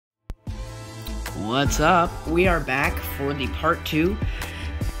What's up? We are back for the part 2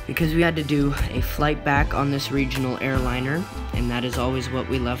 because we had to do a flight back on this regional airliner, and that is always what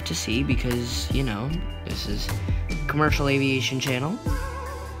we love to see because, you know, this is commercial aviation channel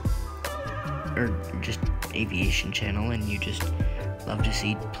or just aviation channel, and you just love to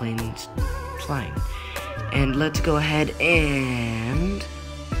see planes flying. And let's go ahead and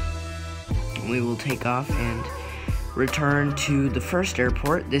we will take off and return to the first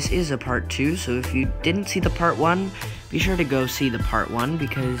airport. This is a part 2, so if you didn't see the part 1, be sure to go see the part 1,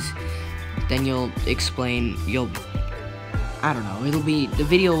 because then you'll explain, I don't know, the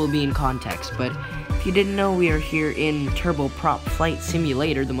video will be in context. But if you didn't know, we are here in Turboprop Flight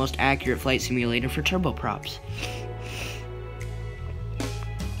Simulator, the most accurate flight simulator for turboprops.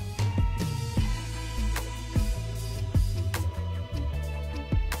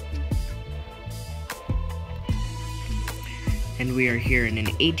 And we are here in an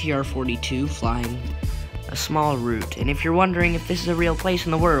ATR-42 flying a small route. And if you're wondering if this is a real place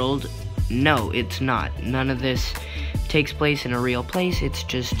in the world, no, it's not. None of this takes place in a real place. It's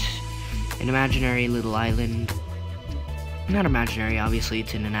just an imaginary little island. Not imaginary, obviously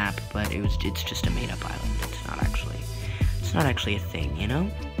it's in an app, but it's just a made-up island. It's not actually a thing, you know?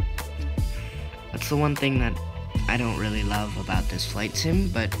 That's the one thing that I don't really love about this flight sim,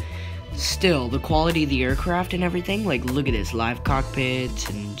 but still, the quality of the aircraft and everything, like, look at this, live cockpits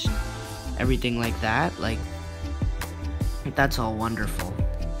and everything like that, like, that's all wonderful.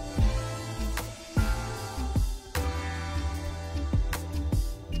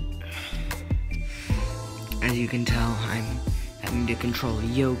 As you can tell, I'm having to control the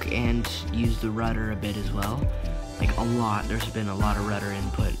yoke and use the rudder a bit as well. Like, a lot. There's been a lot of rudder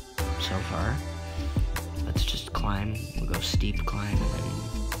input so far. Let's just climb. We'll go steep climb and then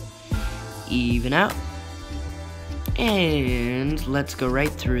even out, and let's go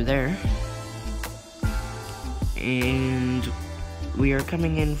right through there. And we are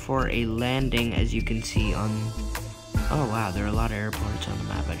coming in for a landing, as you can see on, oh wow, there are a lot of airports on the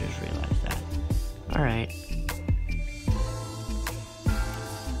map, I just realized that. Alright.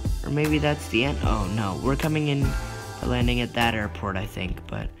 Or maybe that's the end. Oh no, we're coming in for landing at that airport, I think,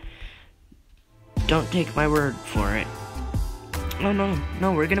 but don't take my word for it. Oh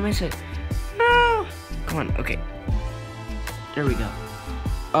no, we're gonna miss it. No! Come on, okay. There we go.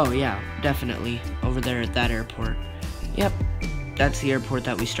 Oh yeah, definitely. Over there at that airport. Yep, that's the airport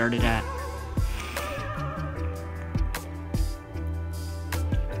that we started at.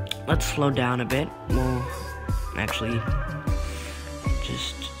 Let's slow down a bit. We'll actually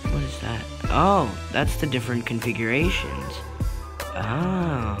just, what is that? Oh, that's the different configurations.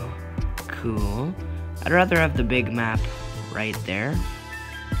 Oh, cool. I'd rather have the big map right there.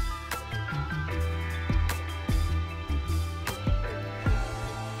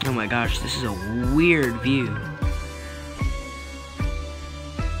 Oh my gosh, this is a weird view.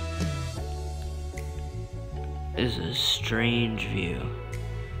 This is a strange view.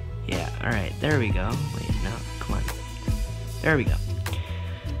 Yeah, alright, there we go. Wait, no, come on. There we go.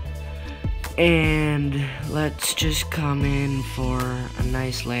 And let's just come in for a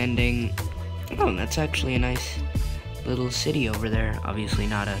nice landing. Oh, that's actually a nice little city over there. Obviously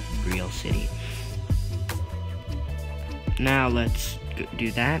not a real city. Now let's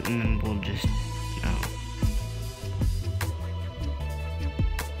do that, and then we'll just,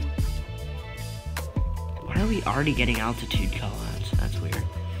 Why are we already getting altitude callouts? That's weird.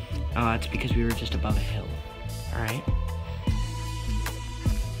 Oh, that's because we were just above a hill. Alright.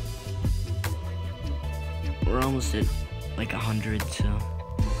 We're almost at like 100, so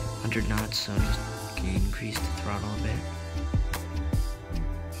 100 knots, so just increase the throttle a bit.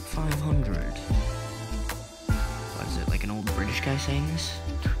 500. What is it, like an old British guy saying this?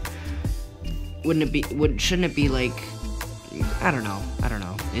 Shouldn't it be like, I don't know.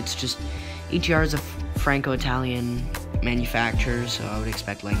 It's just, ETR is a Franco-Italian manufacturer, so I would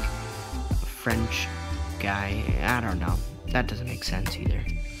expect like a French guy. I don't know. That doesn't make sense either.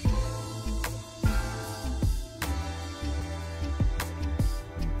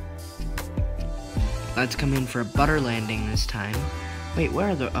 Let's come in for a butter landing this time. Wait, where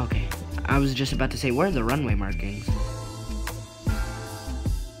are the, okay. I was just about to say, where are the runway markings? Okay.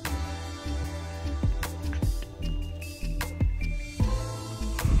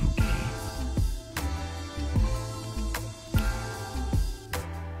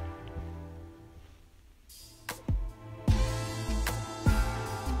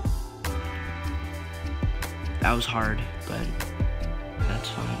 That was hard, but that's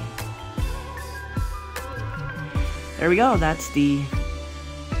fine. There we go, that's the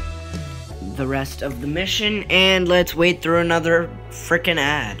rest of the mission, and let's wait through another frickin'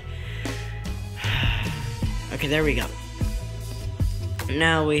 ad. Okay, there we go.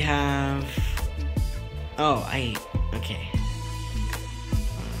 Now we have... Oh, okay.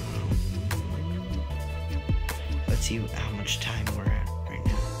 Let's see how much time we're at right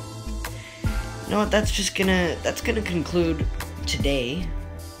now. You know what, that's gonna conclude today.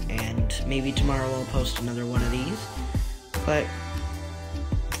 And maybe tomorrow I'll post another one of these. But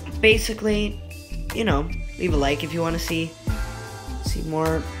basically, you know, leave a like if you want to see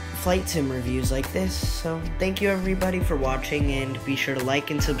more flight sim reviews like this. So thank you everybody for watching, and be sure to like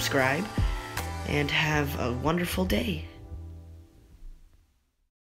and subscribe, and have a wonderful day.